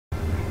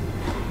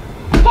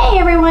Hey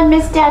everyone,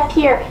 Miss Deb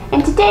here,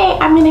 and today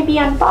I'm going to be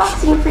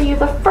unboxing for you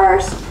the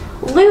first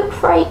Loot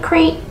Fright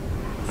crate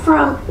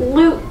from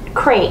Loot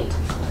Crate.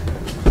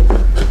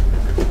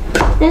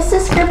 This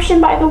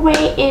subscription, by the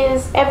way,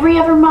 is every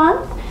other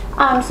month,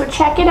 so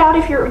check it out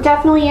if you're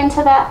definitely into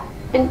that.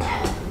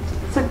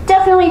 So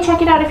definitely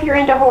check it out if you're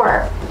into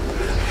horror.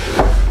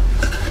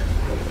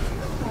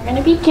 We're going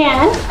to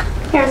begin.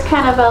 Here's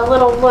kind of a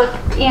little look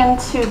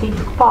into the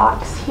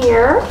box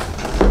here.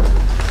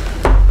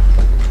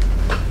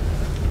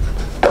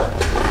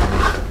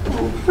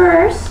 And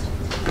first,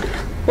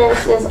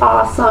 this is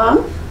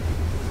awesome.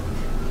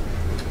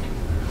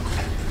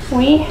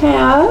 We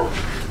have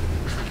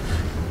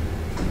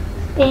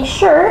a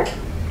shirt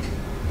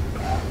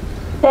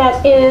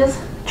that is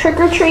Trick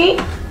or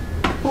Treat,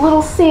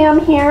 Little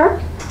Sam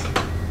here.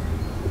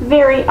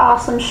 Very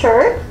awesome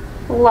shirt.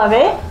 Love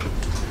it.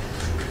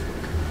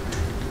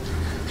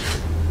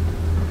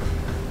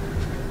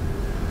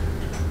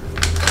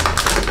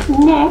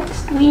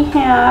 Next, we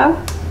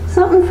have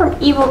something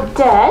from Evil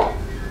Dead.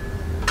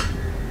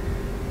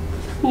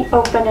 Let me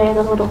open it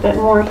a little bit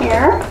more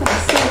here. Let's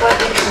see what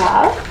we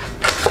have.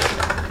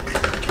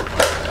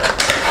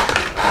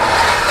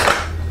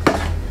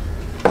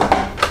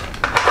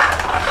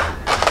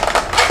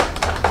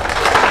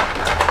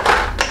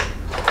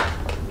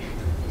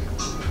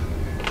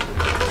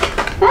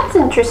 That's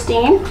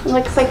interesting. It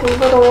looks like a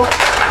little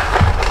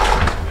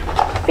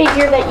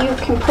figure that you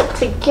can put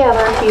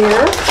together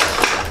here.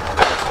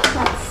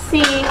 Let's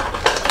see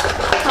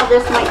how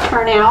this might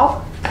turn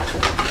out.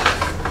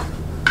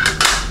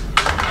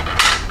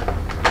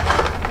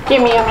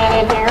 Give me a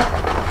minute here.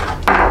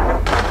 We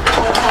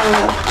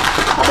have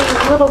all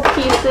these little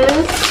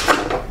pieces.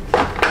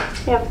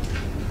 We have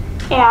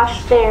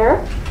ash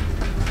there.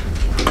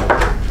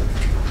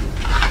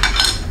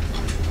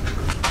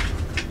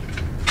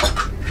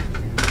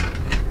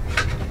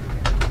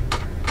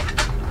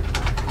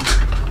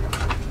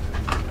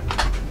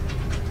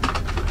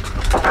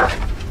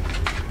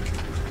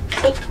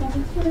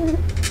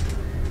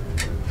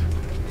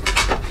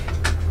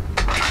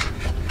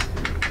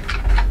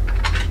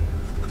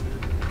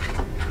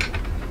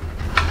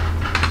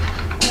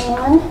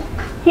 And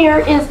here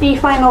is the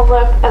final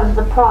look of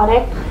the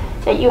product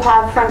that you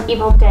have from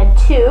Evil Dead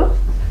 2.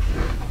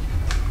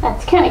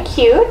 That's kind of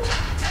cute.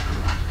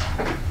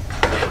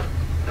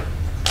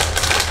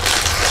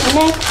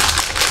 Next,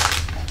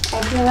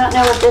 I do not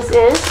know what this is.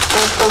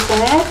 Let's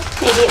open it.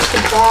 Maybe it's the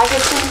bag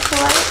it's into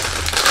it.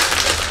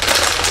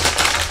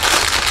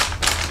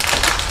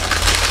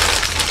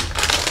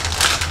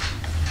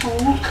 We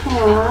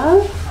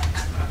have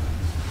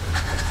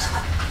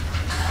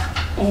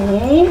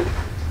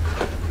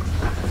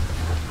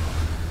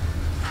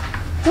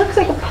looks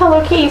like a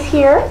pillowcase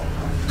here,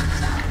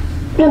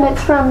 and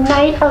it's from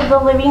Night of the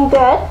Living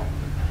Dead.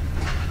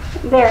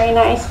 Very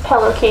nice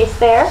pillowcase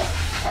there.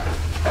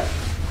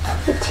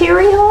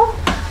 Material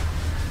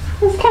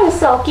is kind of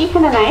silky,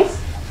 kind of nice.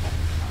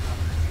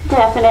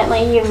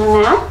 Definitely using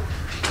that.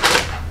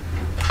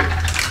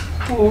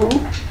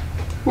 And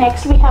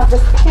next we have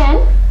this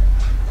pen.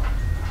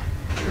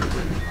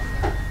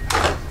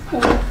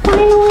 And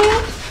finally,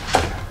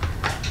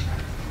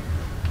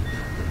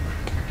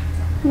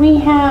 we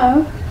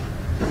have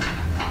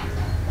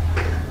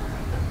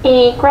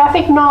a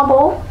graphic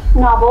novel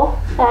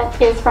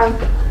that is from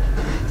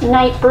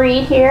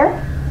Nightbreed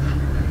here.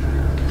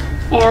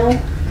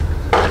 And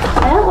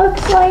that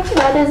looks like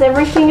that is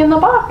everything in the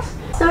box.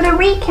 So to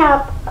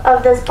recap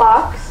of this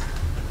box,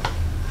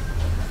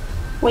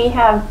 we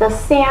have the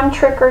Sam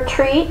Trick or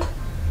Treat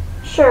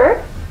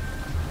shirt.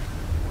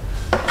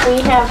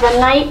 We have the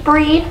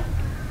Nightbreed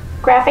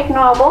graphic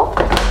novel.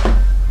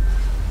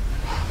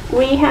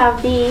 We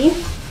have the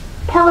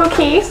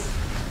pillowcase,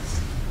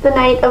 the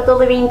Night of the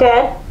Living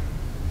Dead.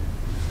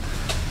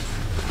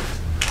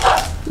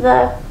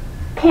 The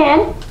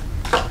pen.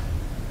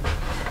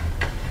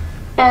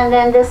 And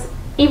then this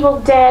Evil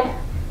Dead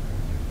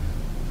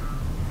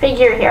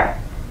figure here.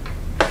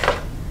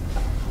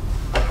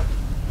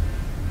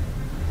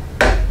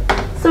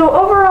 So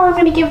overall, I'm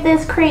going to give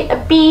this crate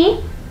a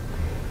B.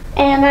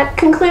 And that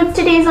concludes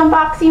today's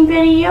unboxing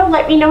video.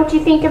 Let me know what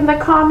you think in the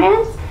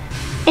comments.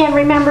 And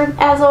remember,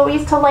 as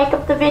always, to like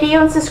up the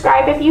video and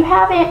subscribe if you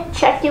haven't.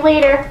 Check you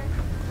later.